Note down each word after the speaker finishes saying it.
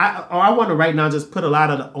I want to right now just put a lot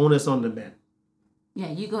of the onus on the men. Yeah,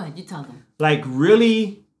 you go ahead. You tell them. Like,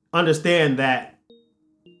 really understand that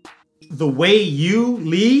the way you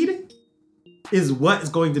lead is what is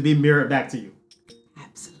going to be mirrored back to you.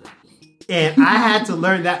 Absolutely. And I had to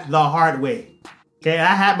learn that the hard way. Okay,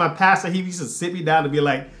 I had my pastor, he used to sit me down and be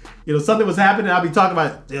like, something was happening, I'll be talking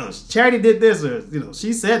about, Charity did this, or,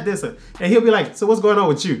 she said this, and he'll be like, so what's going on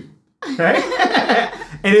with you? Right?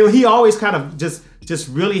 And he always kind of just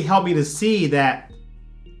really helped me to see that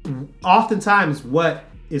oftentimes what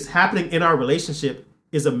is happening in our relationship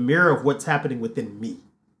is a mirror of what's happening within me.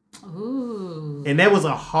 Ooh. And that was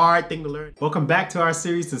a hard thing to learn. Welcome back to our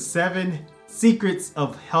series, The 7 Secrets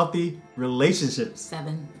of Healthy Relationships.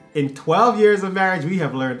 7. In 12 years of marriage, we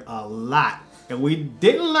have learned a lot. And we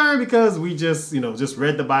didn't learn because we just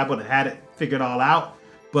read the Bible and had it figured all out,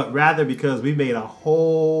 but rather because we made a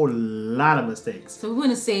whole lot of mistakes. So we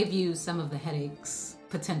want to save you some of the headaches,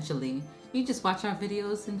 potentially. You just watch our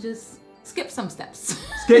videos and just skip some steps.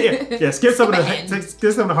 Skip some of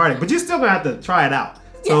the heartache. But you're still going to have to try it out.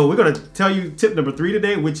 So we're going to tell you tip number 3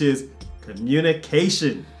 today, which is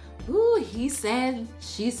communication. Ooh, he said,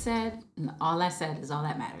 she said, and all I said is all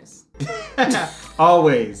that matters.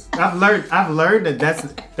 Always. I've learned that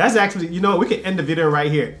that's actually, we can end the video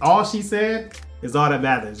right here. All she said is all that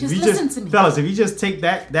matters. Just listen to me. Fellas, if you just take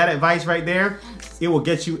that advice right there, it will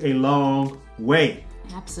get you a long way.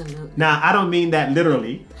 Absolutely. Now, I don't mean that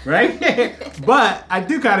literally, right? But I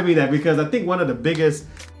do kind of mean that because I think one of the biggest,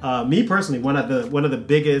 me personally, one of the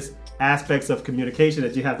biggest aspects of communication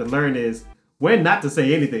that you have to learn is when not to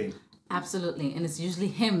say anything. Absolutely. And it's usually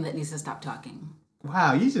him that needs to stop talking.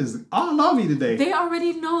 Wow, you just all love me today. They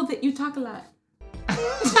already know that you talk a lot.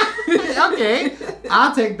 Okay,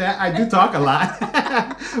 I'll take that. I do talk a lot.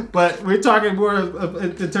 But we're talking more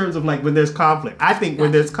in terms of like when there's conflict. I think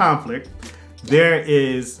when there's conflict, there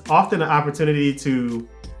is often an opportunity to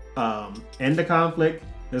end the conflict.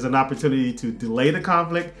 There's an opportunity to delay the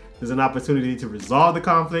conflict. There's an opportunity to resolve the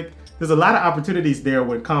conflict. There's a lot of opportunities there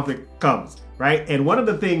when conflict comes, right? And one of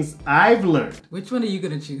the things I've learned... Which one are you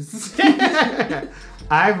going to choose?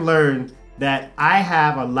 I've learned that I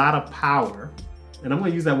have a lot of power, and I'm going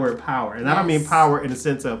to use that word power. And I don't mean power in the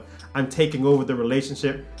sense of I'm taking over the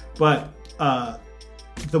relationship, but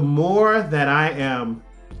the more that I am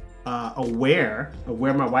aware of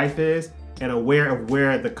where my wife is and aware of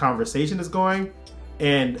where the conversation is going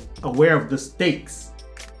and aware of the stakes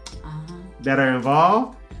that are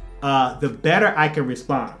involved, the better I can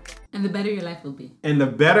respond. And the better your life will be. And the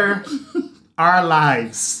better our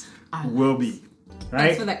lives will be. Right?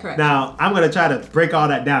 Thanks for that correction. Now, I'm going to try to break all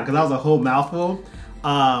that down because that was a whole mouthful.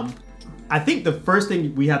 I think the first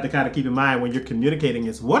thing we have to kind of keep in mind when you're communicating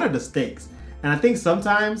is what are the stakes? And I think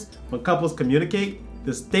sometimes when couples communicate,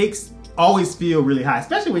 the stakes always feel really high,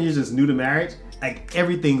 especially when you're just new to marriage. Like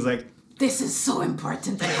everything's like, this is so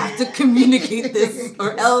important. I have to communicate this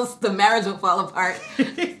or else the marriage will fall apart.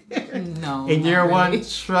 No. In year one,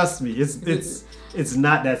 trust me, it's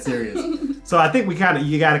not that serious. So I think you got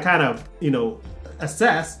to kind of,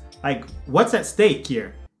 assess like what's at stake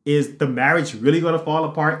here. Is the marriage really going to fall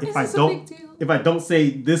apart if I don't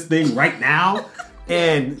say this thing right now?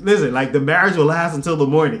 And listen, like the marriage will last until the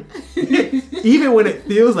morning. Even when it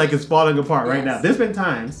feels like it's falling apart right now. There's been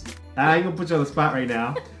times, I ain't gonna put you on the spot right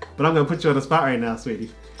now, but I'm gonna put you on the spot right now,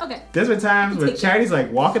 sweetie. Okay. There's been times where Charity's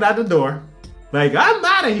like walking out the door, like I'm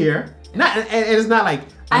out of here. And it's not like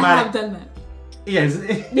I have done that. Yes.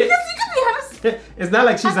 Because you can be honest. It's not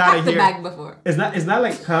like she's out of here. I've packed the bag before. It's not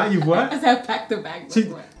like, huh? You what? I've packed the bag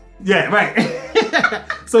before. Yeah, right.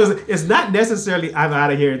 So it's not necessarily I'm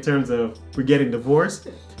out of here in terms of we're getting divorced,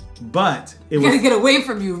 but we're gonna get away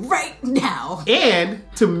from you right now. And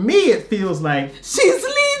to me, it feels like she's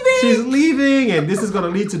leaving, and this is gonna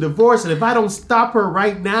lead to divorce. And if I don't stop her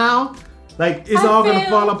right now, like it's all gonna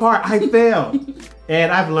fall apart. I failed,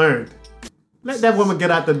 and I've learned. Let that woman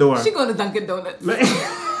get out the door. She going to Dunkin' Donuts.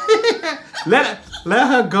 Let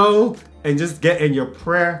her go. And just get in your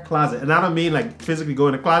prayer closet. And I don't mean like physically go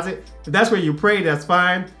in the closet. If that's where you pray, that's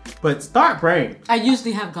fine. But start praying. I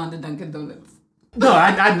usually have gone to Dunkin' Donuts. No,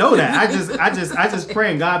 I know that. I just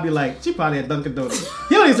pray and God be like, she probably at Dunkin' Donuts.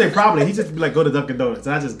 He don't even say probably. He just be like, go to Dunkin' Donuts.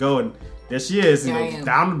 And I just go and there she is,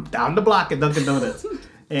 down the block at Dunkin' Donuts.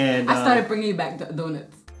 And I started bringing you back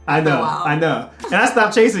donuts. I know. And I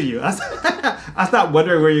stopped chasing you. I stopped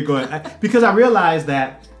wondering where you're going. Because I realized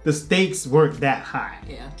that the stakes weren't that high.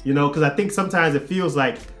 Yeah. Because I think sometimes it feels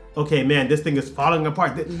like, okay, man, this thing is falling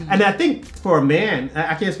apart. Mm-hmm. And I think for a man,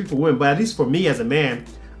 I can't speak for women, but at least for me as a man,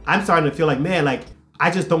 I'm starting to feel like, man, like I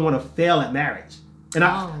just don't want to fail at marriage. And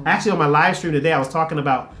I actually on my live stream today, I was talking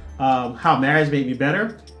about how marriage made me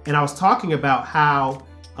better. And I was talking about how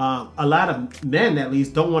a lot of men, at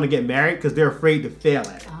least, don't want to get married because they're afraid to fail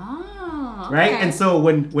at it. Oh, okay. Right? And so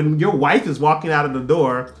when your wife is walking out of the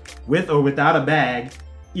door with or without a bag,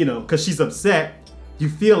 because she's upset, you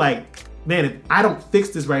feel like, man, if I don't fix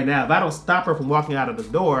this right now, if I don't stop her from walking out of the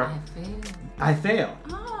door, I fail.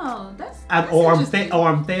 Oh, that's or interesting.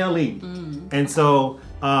 I'm failing. And so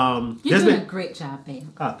you're doing a great job, babe.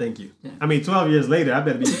 Oh, thank you. Yeah. I mean, 12 years later,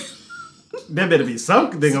 there better be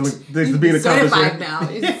something I'm to be an certified now.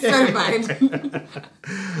 It's certified.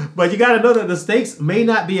 But you got to know that the stakes may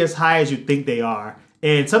not be as high as you think they are,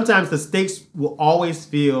 and sometimes the stakes will always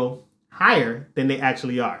feel higher than they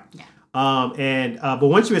actually are. Yeah. But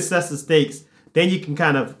once you assess the stakes, then you can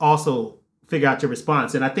kind of also figure out your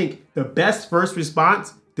response. And I think the best first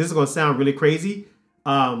response, this is going to sound really crazy,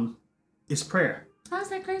 is prayer. How's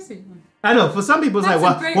that crazy? I know for some people it's That's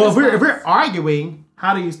like, a well, great if we're arguing,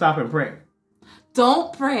 how do you stop and pray?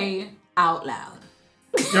 Don't pray out loud.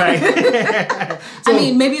 Right. I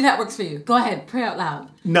mean, maybe that works for you. Go ahead, pray out loud.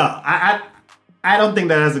 No, I don't think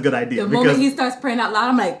that's a good idea. The moment he starts praying out loud,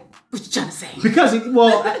 I'm like, what you trying to say? Because,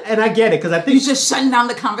 and I get it, because I think... You're just shutting down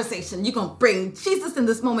the conversation. You're going to bring Jesus in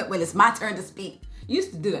this moment when it's my turn to speak. You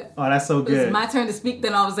used to do that. Oh, that's so When good. it's my turn to speak,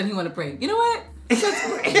 then all of a sudden he want to pray. You know what? Let's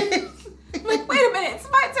pray. I'm like, wait a minute, it's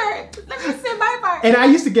my turn. Let me say my part. And I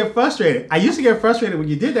used to get frustrated. When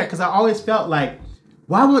you did that, because I always felt like,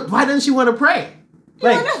 why doesn't she want to pray?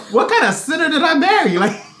 Like, what kind of sinner did I marry?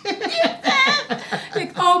 Like,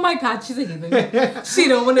 oh my God, she's a heathen. She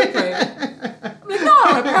don't want to pray. I'm like, no,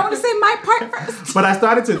 I want to say my part first. But I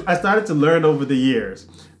started to learn over the years,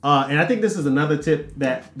 and I think this is another tip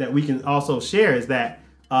that we can also share is that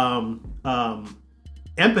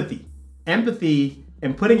empathy,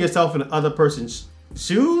 and putting yourself in the other person's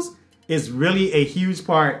shoes is really a huge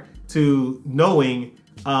part to knowing,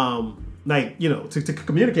 to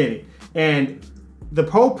communicating. And the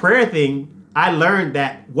whole prayer thing, I learned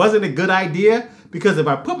that wasn't a good idea because if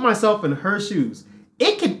I put myself in her shoes,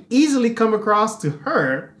 it can easily come across to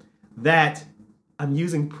her that I'm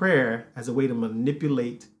using prayer as a way to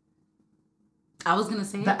manipulate I was gonna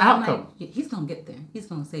say the it, but I'm outcome. like, he's gonna get there. He's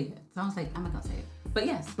gonna say it. So I was like, I'm not gonna say it. But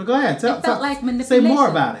yes. But go ahead, It felt like say manipulation. more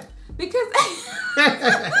about it. Because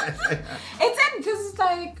it's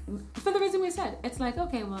like, for the reason we said, it's like,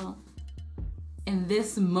 okay, well, in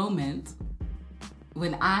this moment,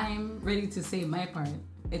 when I'm ready to say my part,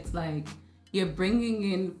 it's like you're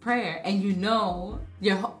bringing in prayer, and I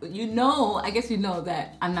guess you know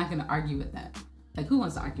that I'm not gonna argue with that. Like, who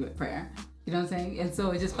wants to argue with prayer? You know what I'm saying? And so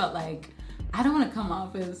it just felt like I don't want to come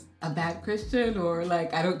off as a bad Christian or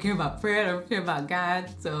like I don't care about prayer, I don't care about God.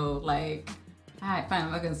 So like, all right, fine,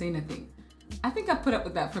 I'm not gonna say anything. I think I put up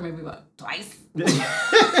with that for maybe about twice.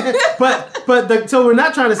 So we're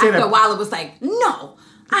not trying to say After that. a while, it was like, no,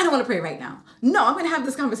 I don't want to pray right now. No, I'm gonna have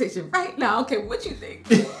this conversation right now. Okay, what you think?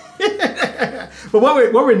 But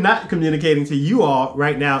what we're not communicating to you all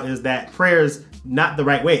right now is that prayer is not the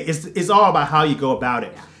right way. It's all about how you go about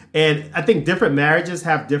it. Yeah. And I think different marriages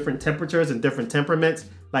have different temperatures and different temperaments,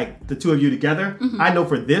 like the two of you together. Mm-hmm. I know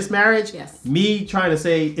for this marriage, Yes. me trying to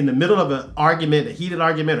say in the middle of an argument, a heated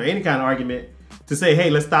argument or any kind of argument, to say, hey,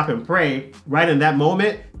 let's stop and pray right in that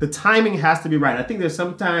moment, the timing has to be right. I think there's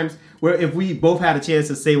some times where if we both had a chance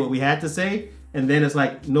to say what we had to say, and then it's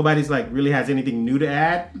like nobody's like really has anything new to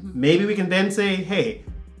add, maybe we can then say, hey,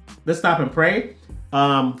 let's stop and pray.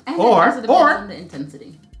 And it also depends on the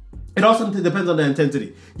intensity. It also depends on the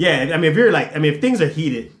intensity. Yeah, I mean, if things are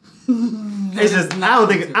heated, it's just I don't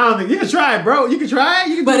think you can try it, bro. You can try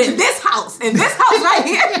it. But in this house right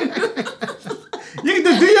here, you can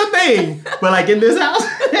just do your thing. But like in this house,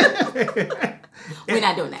 we're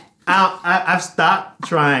not doing that. I've stopped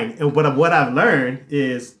trying, and what I've learned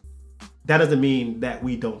is that doesn't mean that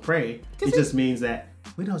we don't pray. It just means that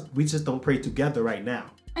we just don't pray together right now.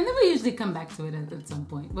 And then we usually come back to it at some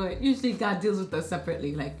point. But usually God deals with us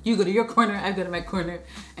separately. Like, you go to your corner, I go to my corner,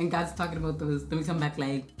 and God's talking about those. Then we come back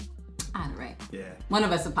like, all right. Yeah. One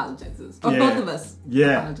of us apologizes. Or both of us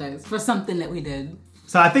apologize for something that we did.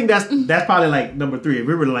 So I think that's probably like number 3. If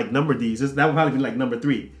we were to like number these, that would probably be like number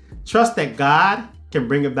 3. Trust that God can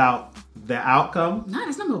bring about the outcome. No,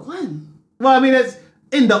 that's number 1. Well, I mean, it's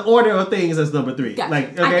in the order of things, that's number 3. Gotcha.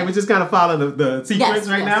 Like, okay, we just kind of follow the sequence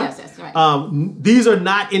now. Yes, right. These are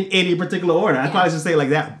not in any particular order. I probably should say it like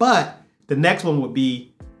that. But the next one would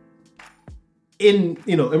be in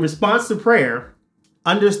response to prayer,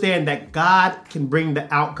 understand that God can bring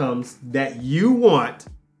the outcomes that you want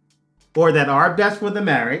or that are best for the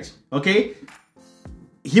marriage. Okay?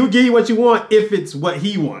 He will give you what you want if it's what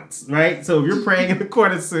he wants, right? So if you're praying in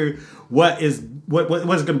accordance to what is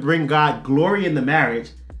what's going to bring God glory in the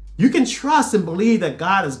marriage, you can trust and believe that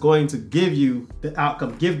God is going to give you the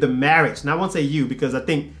outcome, give the marriage. And I won't say you, because I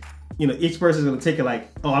think, each person is going to take it like,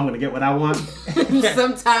 oh, I'm going to get what I want.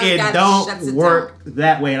 Sometimes it God don't shuts it work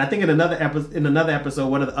that way. And I think in another episode,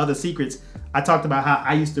 one of the other secrets, I talked about how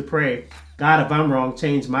I used to pray, God, if I'm wrong,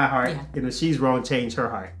 change my heart. Yeah. And if she's wrong, change her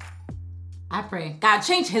heart. I pray, God,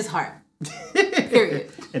 change his heart.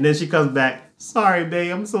 Period. And then she comes back, sorry,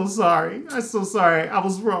 babe, I'm so sorry. I'm so sorry. I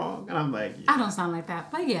was wrong. And I'm like, I don't sound like that,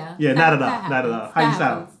 but yeah. Yeah, not at all. Not at all. How you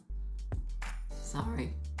sound?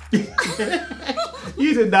 Sorry.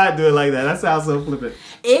 You did not do it like that. That sounds so flippant.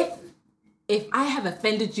 If I have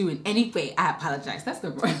offended you in any way, I apologize. That's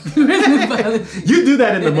the right. You do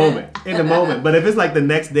that in the moment. But if it's like the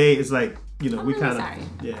next day, it's like, we really kind of, sorry.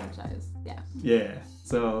 yeah. I apologize. Yeah. Yeah.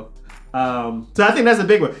 So I think that's a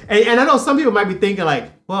big one. And I know some people might be thinking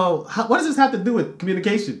like, well, what does this have to do with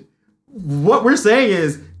communication? What we're saying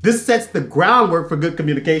is this sets the groundwork for good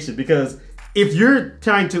communication, because if you're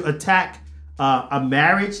trying to attack a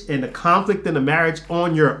marriage and a conflict in a marriage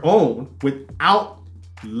on your own without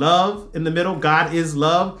love in the middle, God is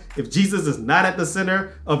love. If Jesus is not at the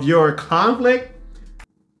center of your conflict,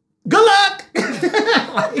 good luck.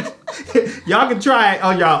 Y'all can try it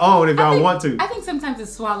on your own if y'all want to. I think sometimes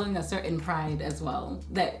it's swallowing a certain pride as well,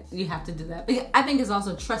 that you have to do that. But I think it's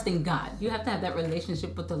also trusting God. You have to have that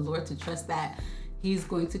relationship with the Lord to trust that he's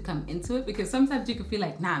going to come into it, because sometimes you can feel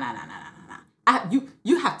like, nah.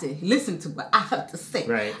 You have to listen to what I have to say.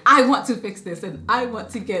 Right. I want to fix this and I want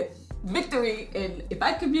to get victory. And if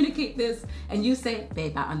I communicate this and you say,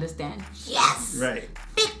 babe, I understand. Yes. Right.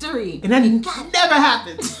 Victory. And that never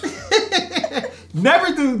happens.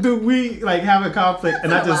 Never do we like have a conflict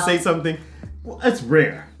and I just say something. Well, it's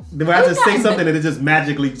rare. Where I just say something and it just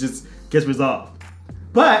magically just gets resolved.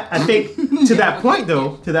 But I think to that point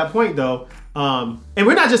though, and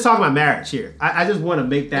we're not just talking about marriage here. I just want to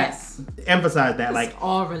make that, emphasize that. It's like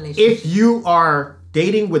all relationships. If you are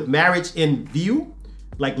dating with marriage in view,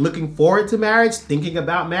 like looking forward to marriage, thinking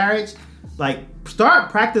about marriage, like start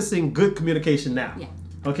practicing good communication now. Yeah.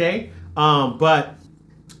 Okay? But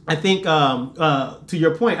I think to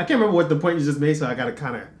your point, I can't remember what the point you just made, so I gotta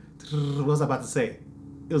kind of, what was I about to say?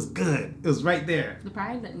 It was good. It was right there. The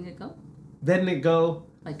pride, letting it go. Letting it go.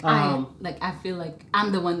 I feel like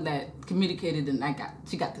I'm the one that communicated and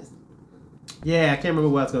she got this. Yeah, I can't remember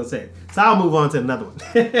what I was going to say. So I'll move on to another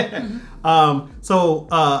one. So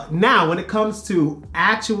now when it comes to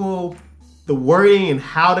the wording and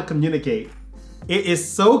how to communicate, it is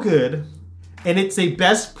so good, and it's a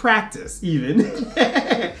best practice even,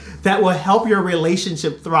 that will help your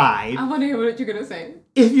relationship thrive. I want to hear what you're going to say.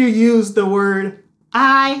 If you use the word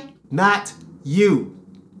I, not you.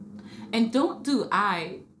 And don't do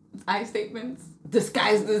I statements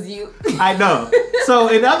disguised as you. I know. So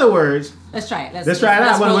in other words, let's try it. Let's try it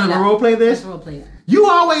out. Want to role play this? Let's role play it. You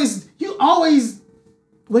always.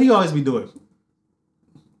 What do you always be doing?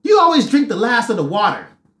 You always drink the last of the water,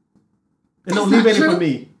 and don't leave any for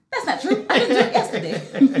me. That's not true. I didn't drink yesterday.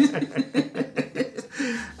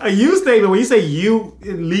 A you statement, when you say you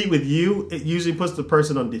lead with you, it usually puts the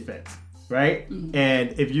person on defense, right? Mm-hmm.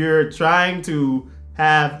 And if you're trying to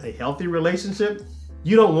have a healthy relationship,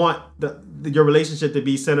 you don't want your relationship to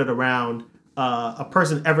be centered around a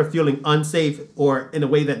person ever feeling unsafe or in a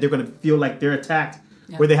way that they're going to feel like they're attacked,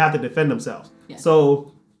 where they have to defend themselves. Yeah.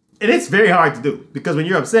 So, and it's very hard to do, because when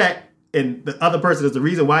you're upset and the other person is the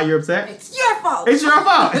reason why you're upset, it's your fault. It's your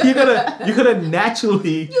fault. You're gonna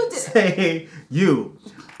naturally say you.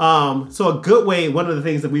 So a good way, one of the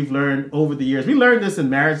things that we've learned over the years, we learned this in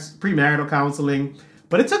premarital counseling,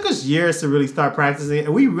 but it took us years to really start practicing it,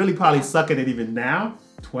 and we really probably suck at it even now,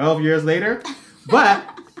 12 years later. But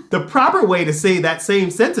the proper way to say that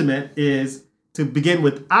same sentiment is to begin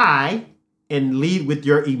with I and lead with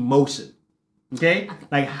your emotion. Okay?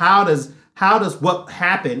 Like how does what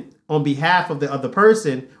happened on behalf of the other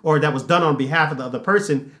person, or that was done on behalf of the other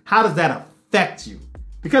person, how does that affect you?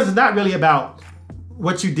 Because it's not really about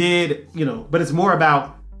what you did, but it's more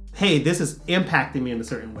about, hey, this is impacting me in a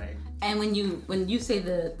certain way. And when you say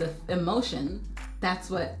the emotion, that's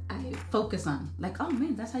what I focus on. Like, oh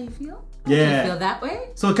man, that's how you feel? Oh, yeah. You feel that way?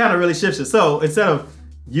 So it kind of really shifts it. So instead of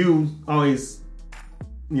you always,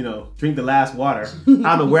 drink the last water, I don't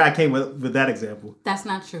know where I came with that example. That's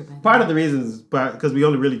not true, baby. Part of the reason is because we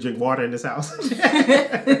only really drink water in this house.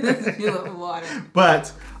 You love water.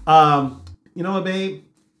 But, you know what, babe?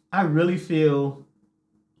 I really feel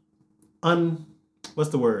what's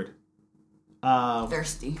the word?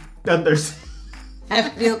 Thirsty. Thirsty. I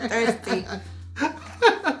feel thirsty.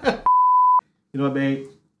 You know what, babe?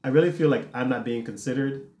 I really feel like I'm not being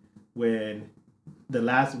considered when the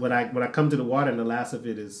last when I come to the water and the last of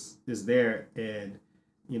it is there, and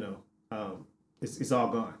it's all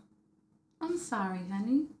gone. I'm sorry,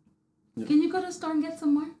 honey. Yeah. Can you go to the store and get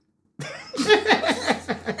some more?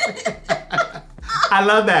 I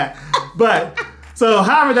love that. But so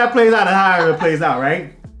however that plays out and however it plays out,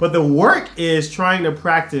 right? But the work is trying to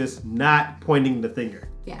practice not pointing the finger.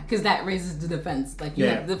 Yeah, because that raises the defense. Like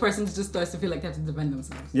the person just starts to feel like they have to defend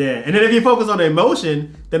themselves. Yeah, and then if you focus on the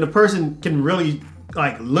emotion, then the person can really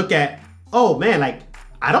like look at, oh man, like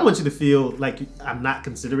I don't want you to feel like I'm not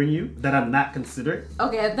considering you, that I'm not considerate.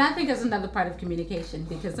 Okay, I think that's another part of communication,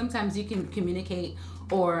 because sometimes you can communicate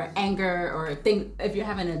or anger or think if you're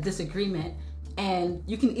having a disagreement, and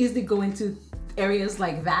you can easily go into areas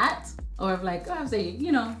like that, or if like, I'll say,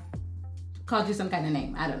 called you some kind of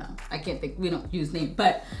name. I don't know. I can't think. We don't use name,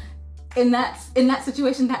 but in that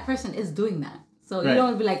situation, that person is doing that. So you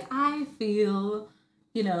don't be like, I feel,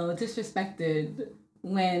 disrespected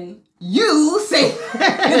when you say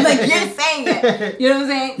like you're saying it. You know what I'm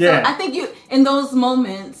saying? Yeah. So I think in those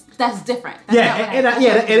moments, that's different. That's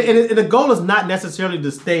and the goal is not necessarily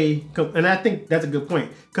to stay, and I think that's a good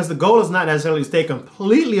point, because the goal is not necessarily to stay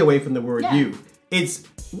completely away from the word you. It's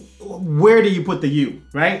where do you put the you,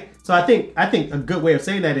 right? So I think a good way of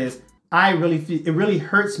saying that is, I really feel it really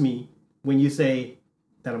hurts me when you say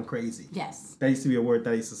that I'm crazy. Yes. That used to be a word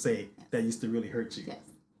that I used to say that used to really hurt you. Yes.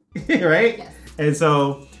 Right? Yes. And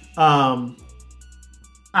so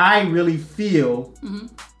I really feel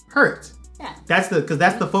hurt. Yeah. That's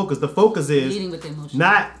the focus. The focus is leading with the emotion.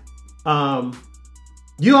 Not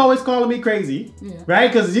you always calling me crazy,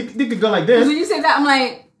 right? Because you could go like this. When you say that, I'm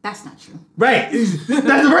like, that's not true. Right. That's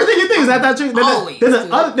the first thing you think. Is that not true?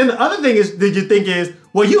 Then the other thing is that you think is,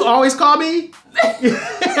 well, you always call me. You do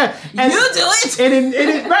it. And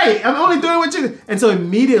it right. I'm only doing what you. And so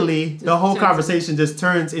immediately the whole conversation just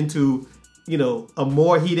turns into, a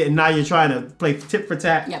more heated. And now you're trying to play tit for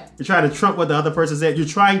tat. Yep. You're trying to trump what the other person said. You're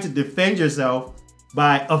trying to defend yourself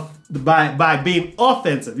by being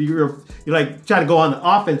offensive. You're like trying to go on the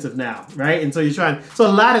offensive now, right? And so you're trying. So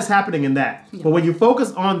a lot is happening in that. Yeah. But when you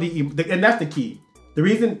focus on and that's the key. The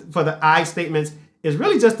reason for the I statements is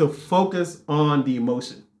really just to focus on the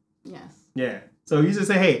emotion. Yes. Yeah. So you just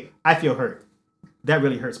say, hey, I feel hurt. That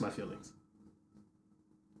really hurts my feelings.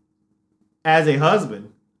 As a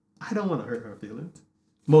husband, I don't want to hurt her feelings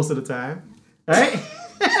most of the time, right?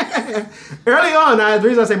 Early on, the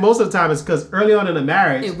reason I say most of the time is because early on in the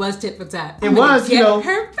marriage, it was tit for tat. It was,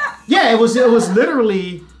 her back. Yeah, it was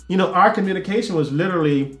literally, our communication was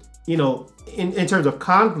literally, in terms of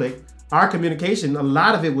conflict, our communication, a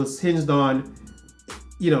lot of it was hinged on,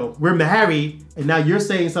 we're married and now you're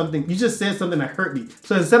saying something, you just said something that hurt me.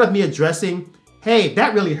 So instead of me addressing, hey,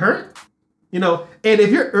 that really hurt, and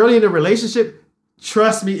if you're early in a relationship,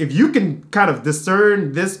 trust me, if you can kind of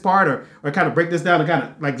discern this part or kind of break this down and kind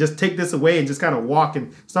of like just take this away and just kind of walk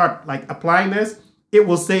and start like applying this, it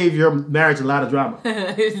will save your marriage a lot of drama.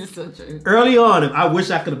 It's so true. Early on, I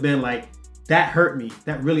wish I could have been like, that hurt me.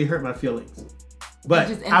 That really hurt my feelings.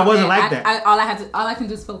 But I wasn't like that. All I can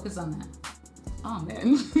do is focus on that. Oh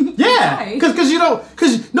man. Yeah,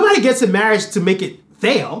 because nobody gets in marriage to make it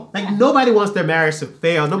fail. Like nobody wants their marriage to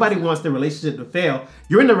fail. Nobody wants their relationship to fail.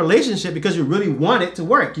 You're in a relationship because you really want it to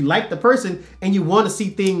work. You like the person and you want to see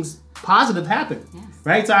things positive happen. Yes.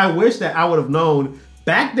 Right? So I wish that I would have known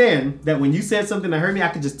back then that when you said something that hurt me, I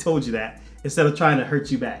could just told you that instead of trying to hurt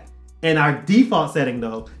you back. And our default setting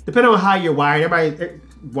though, depending on how you're wired, everybody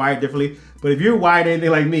wired differently, but if you're wired anything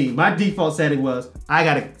like me, my default setting was I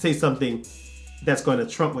gotta say something that's going to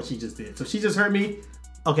trump what she just did. So she just hurt me.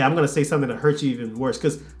 Okay, I'm going to say something that hurts you even worse.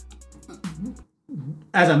 Because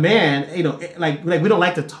as a man, like we don't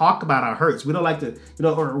like to talk about our hurts. We don't like to,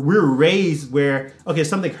 or we're raised where, okay, if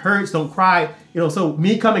something hurts, don't cry. So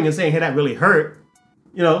me coming and saying, hey, that really hurt,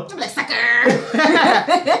 I'm like, sucker.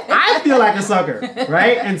 I feel like a sucker,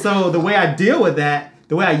 right? And so the way I deal with that,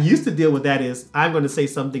 the way I used to deal with that is I'm going to say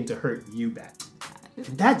something to hurt you back.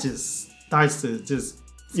 And that just starts to just,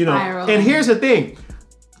 spiral. And here's the thing.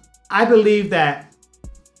 I believe that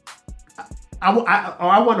I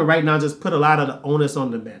want to right now just put a lot of the onus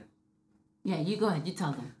on the men. Yeah, you go ahead. You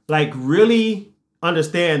tell them. Like really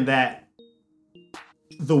understand that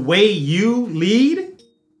the way you lead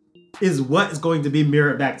is what is going to be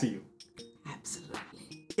mirrored back to you.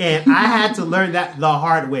 Absolutely. And I had to learn that the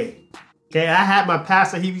hard way. Okay, I had my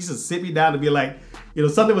pastor, he used to sit me down and be like,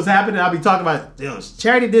 something was happening, I'll be talking about,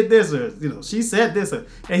 Charity did this, or, she said this, and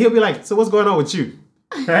he'll be like, so what's going on with you?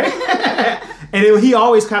 Right? And he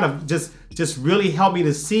always kind of just really helped me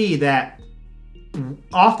to see that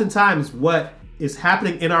oftentimes what is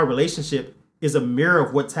happening in our relationship is a mirror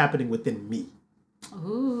of what's happening within me.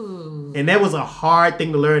 Ooh. And that was a hard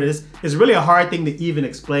thing to learn. It's really a hard thing to even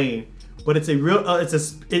explain, but it's a real,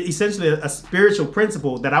 essentially a spiritual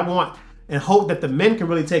principle that I want and hope that the men can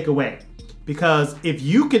really take away. Because if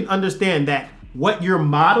you can understand that what you're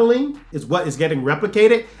modeling is what is getting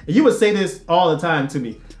replicated, and you would say this all the time to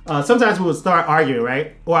me. Sometimes we would start arguing,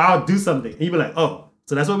 right? Or I'll do something, and you'd be like, "Oh,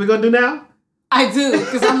 so that's what we're gonna do now?" I do,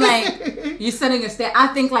 because I'm like, you're setting a standard. I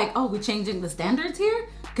think like, oh, we're changing the standards here.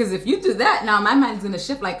 Because if you do that, now my mind's gonna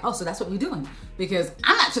shift like, oh, so that's what we're doing. Because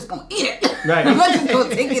I'm not just gonna eat it. Right. I'm not just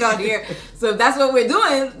gonna take it on here. So if that's what we're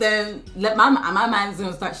doing, then my mind's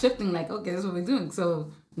gonna start shifting like, okay, that's what we're doing.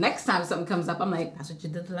 So next time something comes up, I'm like, that's what you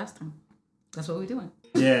did the last time. That's what we're doing.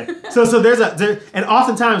 Yeah. So and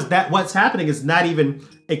oftentimes that what's happening is not even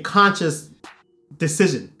a conscious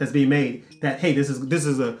decision that's being made that, hey, this is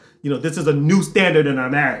a new standard in our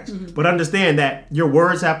marriage. Mm-hmm. But understand that your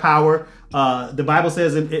words have power. The Bible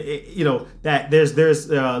says, that there's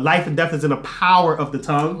life and death is in the power of the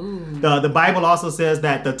tongue. The Bible also says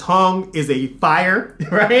that the tongue is a fire,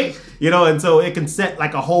 right? And so it can set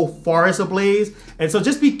like a whole forest ablaze. And so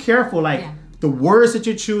just be careful, the words that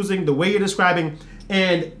you're choosing, the way you're describing.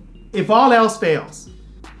 And if all else fails,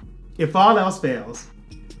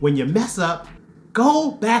 when you mess up,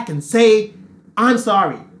 go back and say, I'm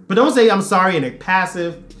sorry. But don't say I'm sorry in a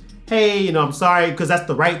passive, hey, I'm sorry because that's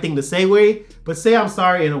the right thing to say way. But say I'm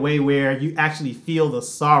sorry in a way where you actually feel the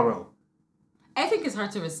sorrow. I think it's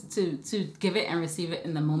hard to give it and receive it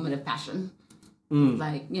in the moment of passion. So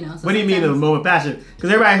what do you mean in the moment of passion?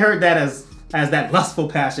 Because everybody heard that as that lustful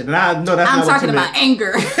passion. And I know that's I'm not what talking you about meant.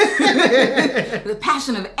 anger. The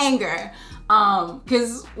passion of anger.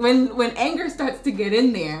 Because when anger starts to get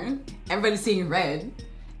in there, everybody's seeing red.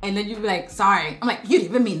 And then you be like, sorry. I'm like, you didn't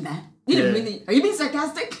even mean that. You didn't really, are you being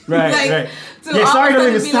sarcastic? Right. So yeah, sorry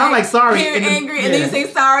doesn't even sound like sorry. You're angry and then you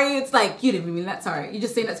say sorry. It's like, you didn't even mean that sorry. You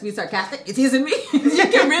just saying that to be sarcastic. You're teasing me. You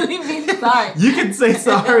can really be sorry. You can say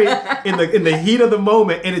sorry in the heat of the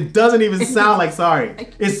moment and it doesn't even sound like sorry.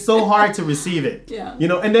 It's so hard to receive it. Yeah.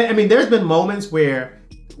 And then, there's been moments where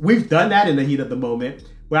we've done that in the heat of the moment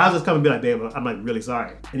where I'll just come and be like, babe, I'm like really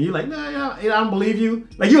sorry. And you're like, no, I don't believe you.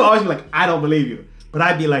 Like you always be like, I don't believe you. But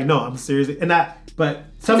I'd be like, no, I'm serious. But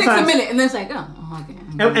sometimes it takes a minute, and then it's like, oh okay.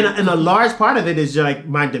 And a large part of it is like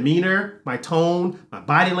my demeanor, my tone, my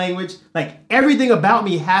body language. Like everything about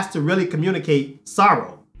me has to really communicate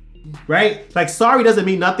sorrow, right? Like sorry doesn't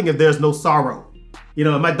mean nothing if there's no sorrow.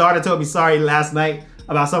 My daughter told me sorry last night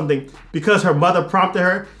about something because her mother prompted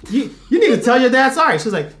her. You need to tell your dad sorry. She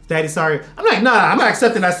was like, Daddy, sorry. I'm like, no, I'm not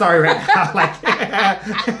accepting that sorry right now.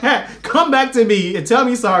 Like, come back to me and tell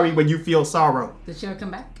me sorry when you feel sorrow. Did she ever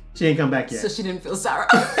come back? She ain't come back yet. So she didn't feel sorrow.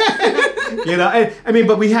 But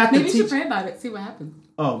we have to teach. Maybe you should pray about it, see what happens.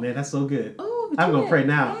 Oh man, that's so good. Oh, I'm gonna pray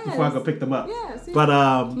now before I go pick them up. Yeah, see, but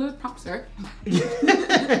little prompts, sir.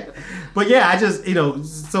 But yeah, I just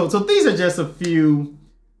so these are just a few.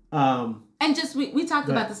 And just we talked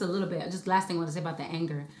about this a little bit. Just last thing I want to say about the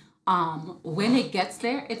anger. When it gets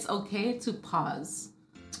there, it's okay to pause.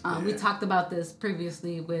 We talked about this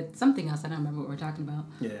previously with something else. I don't remember what we're talking about.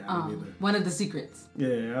 Yeah, one of the secrets. Yeah,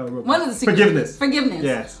 I remember. One of the secrets. Forgiveness.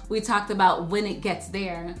 Yes. We talked about when it gets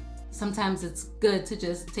there. Sometimes it's good to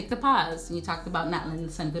just take the pause. And you talked about not letting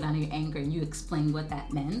the sun go down in your anger, and you explained what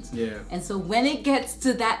that meant. Yeah. And so when it gets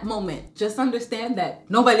to that moment, just understand that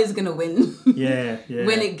nobody's gonna win. Yeah.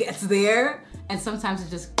 When it gets there, and sometimes it's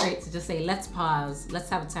just great to just say, let's pause, let's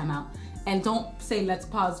have a timeout. And don't say let's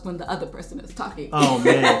pause when the other person is talking. Oh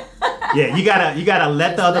man. Yeah, you gotta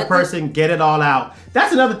let the other person get it all out.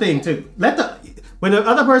 That's another thing too. When the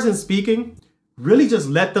other person's speaking, really just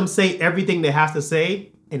let them say everything they have to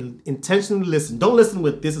say and intentionally listen. Don't listen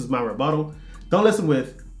with this is my rebuttal. Don't listen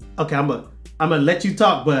with, okay, I'm gonna let you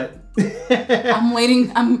talk, but I'm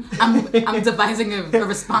waiting. I'm devising a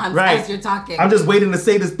response as you're talking. I'm just waiting to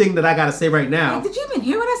say this thing that I gotta say right now. Did you even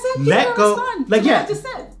hear what I said? Let go. Respond. Like I just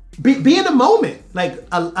said. Be in the moment. Like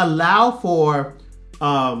allow for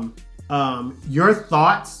your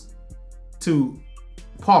thoughts to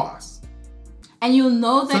pause. And you'll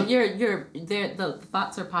know that the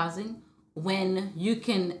thoughts are pausing when you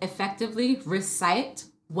can effectively recite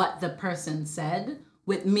what the person said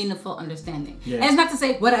with meaningful understanding. Yeah. And it's not to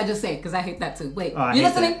say what I just say, because I hate that too. Wait, you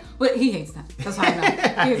listening? What he hates that. That's why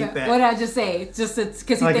I know. What did I just say? Just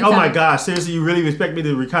because he thinks oh my gosh, seriously, you really expect me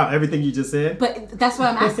to recount everything you just said? But that's what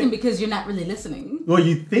I'm asking, because you're not really listening. Well,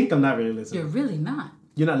 you think I'm not really listening. You're really not.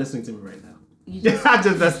 You're not listening to me right now. You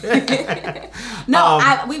just No,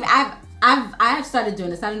 I've started doing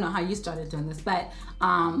this. I don't know how you started doing this, but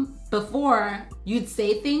before you'd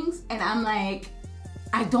say things and I'm like,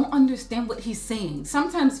 I don't understand what he's saying.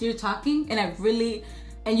 Sometimes you're talking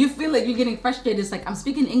and you feel like you're getting frustrated. It's like, I'm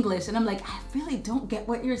speaking English and I'm like, I really don't get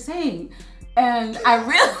what you're saying. And I'll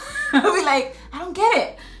be like, I don't get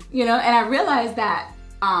it. And I realized that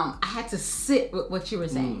I had to sit with what you were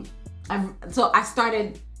saying. So I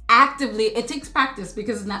started actively, it takes practice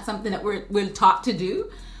because it's not something that we're taught to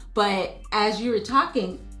do. But as you were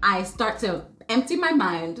talking, I start to empty my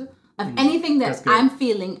mind of anything that I'm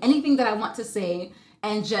feeling, anything that I want to say,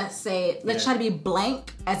 and just say, let's try to be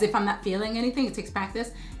blank as if I'm not feeling anything. It takes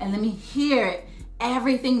practice. And let me hear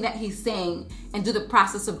everything that he's saying and do the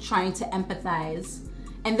process of trying to empathize.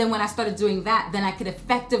 And then when I started doing that, then I could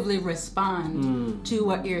effectively respond to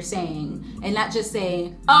what you're saying and not just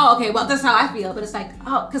say, oh, okay, well, that's how I feel. But it's like,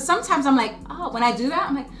 oh, because sometimes I'm like, oh, when I do that,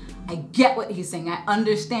 I'm like, I get what he's saying. I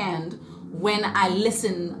understand when I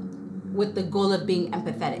listen with the goal of being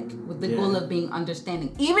empathetic, with the goal of being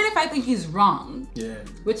understanding. Even if I think he's wrong. Yeah.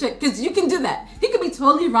 Because you can do that. He could be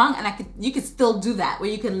totally wrong and you could still do that, where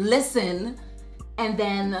you can listen and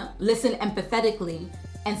then listen empathetically.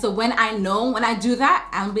 And so when I do that,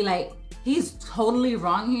 I'll be like, he's totally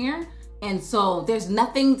wrong here. And so there's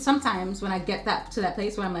nothing, sometimes when I get to that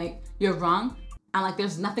place where I'm like, you're wrong, I'm like,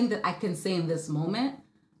 there's nothing that I can say in this moment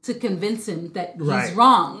to convince him that he's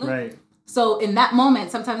wrong. Right. So in that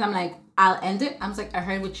moment, sometimes I'm like, I'll end it. I'm just like, I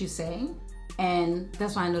heard what you're saying. And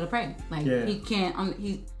that's why I know to pray. Like, he can't,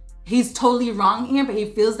 he's totally wrong here, but he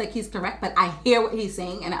feels like he's correct. But I hear what he's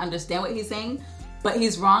saying and I understand what he's saying. But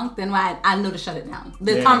he's wrong, then I know to shut it down.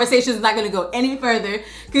 The conversation is not going to go any further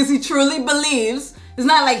because he truly believes. It's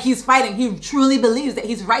not like he's fighting. He truly believes that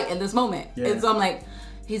he's right in this moment. Yeah. And so I'm like,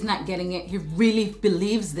 he's not getting it. He really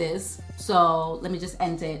believes this. So let me just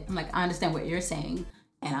end it. I'm like, I understand what you're saying.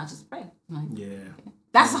 And I'll just pray. I'm like, okay.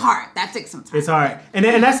 That's hard. That takes some time. It's hard. And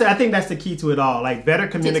I think that's the key to it all. Like, better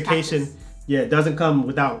communication, doesn't come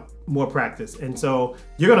without more practice. And so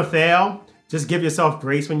you're going to fail. Just give yourself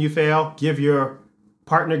grace when you fail. Give your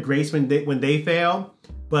partner grace when they fail,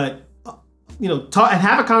 but talk and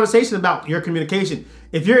have a conversation about your communication.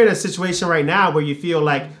 If you're in a situation right now where you feel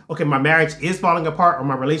like, okay, my marriage is falling apart or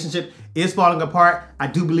my relationship is falling apart, I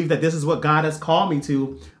do believe that this is what God has called me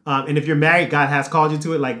to. And if you're married, God has called you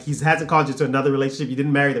to it. Like, he hasn't called you to another relationship. You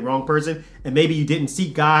didn't marry the wrong person, and maybe you didn't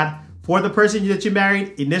seek God for the person that you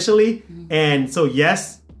married initially. Mm-hmm. And so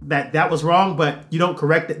yes, that was wrong, but you don't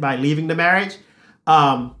correct it by leaving the marriage.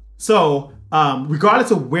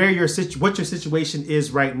 Regardless of what your situation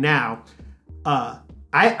is right now,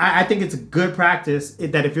 I think it's a good practice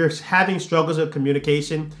that if you're having struggles with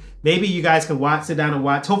communication, maybe you guys can sit down and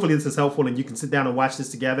watch. Hopefully this is helpful and you can sit down and watch this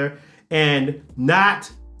together and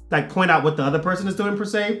not like point out what the other person is doing per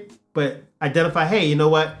se, but identify, hey, you know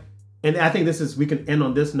what? And I think we can end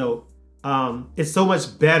on this note. It's so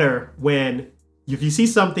much better when if you see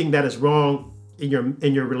something that is wrong in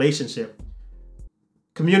your relationship,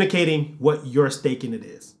 communicating what your stake in it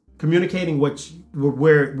is, communicating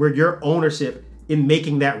where your ownership in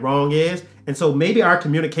making that wrong is. And so maybe our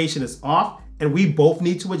communication is off and we both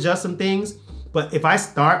need to adjust some things. But if I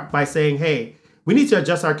start by saying, hey, we need to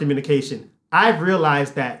adjust our communication, I've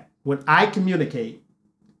realized that when I communicate,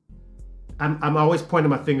 I'm always pointing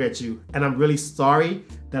my finger at you. And I'm really sorry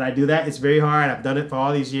that I do that. It's very hard. I've done it for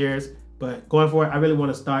all these years. But going forward, I really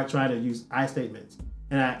want to start trying to use I statements.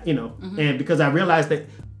 And and because I realized that,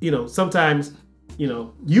 sometimes,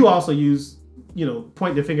 you also use,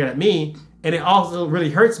 point the finger at me, and it also really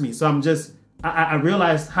hurts me. So I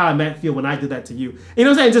realized how I might feel when I do that to you. You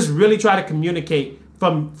know what I'm saying? Just really try to communicate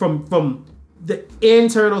from the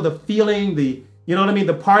internal, the feeling, the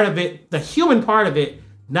part of it, the human part of it,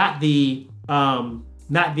 not the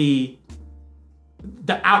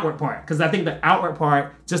outward part. Because I think the outward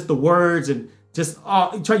part, just the words and just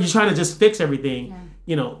you're trying to just fix everything. Yeah.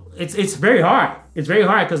 It's very hard. It's very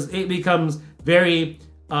hard because it becomes very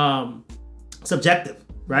subjective,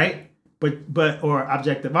 right? But or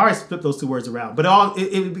objective. I always flip those two words around. But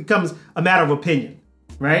it becomes a matter of opinion,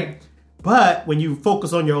 right? But when you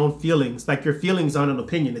focus on your own feelings, like your feelings aren't an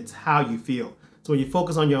opinion, it's how you feel. So when you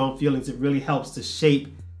focus on your own feelings, it really helps to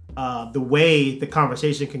shape the way the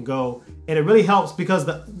conversation can go, and it really helps because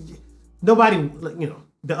the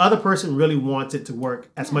other person really wants it to work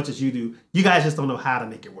as much as you do. You guys just don't know how to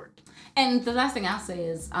make it work. And the last thing I'll say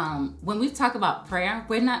is when we talk about prayer,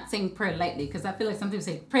 we're not saying prayer lightly, because I feel like some people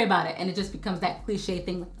say pray about it and it just becomes that cliche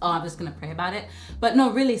thing, I'm just going to pray about it. But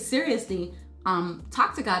no, really seriously,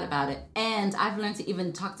 talk to God about it. And I've learned to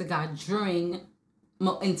even talk to God during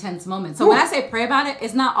intense moments. So when I say pray about it,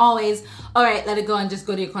 it's not always, all right, let it go and just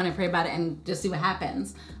go to your corner and pray about it and just see what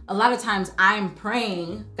happens. A lot of times I'm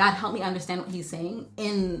praying, God help me understand what he's saying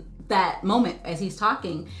in that moment as he's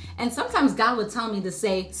talking. And sometimes God would tell me to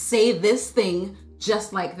say this thing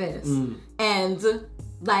just like this. And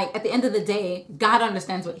like at the end of the day, God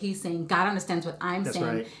understands what he's saying. God understands what I'm saying.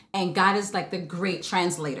 Right. And God is like the great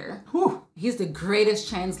translator. Whew. He's the greatest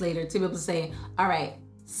translator to be able to say, all right,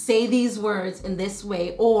 say these words in this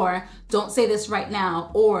way, or don't say this right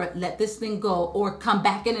now, or let this thing go, or come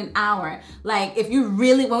back in an hour. Like if you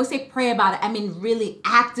really, when we say pray about it, I mean really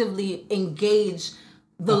actively engage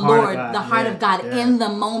the Lord, the heart of God in the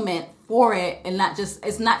moment for it, and not just,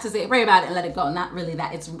 it's not to say pray about it and let it go. Not really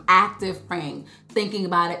that. It's active praying, thinking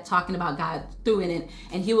about it, talking about God through it,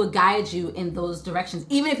 and he will guide you in those directions.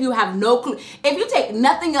 Even if you have no clue, if you take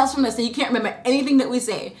nothing else from this and you can't remember anything that we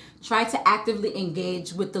say, try to actively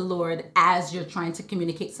engage with the Lord as you're trying to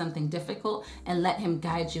communicate something difficult, and let him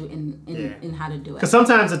guide you in how to do it. Because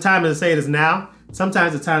sometimes the time to say it is now.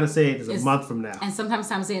 Sometimes the time to say it is a month from now. And sometimes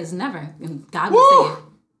the time to say it is never. And God will say it.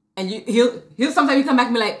 And he'll sometimes come back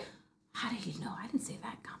and be like, how did he know? I didn't say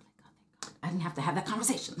that. God, I didn't have to have that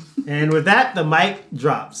conversation. And with that, the mic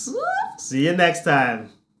drops. Whoop. See you next time.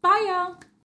 Bye, y'all.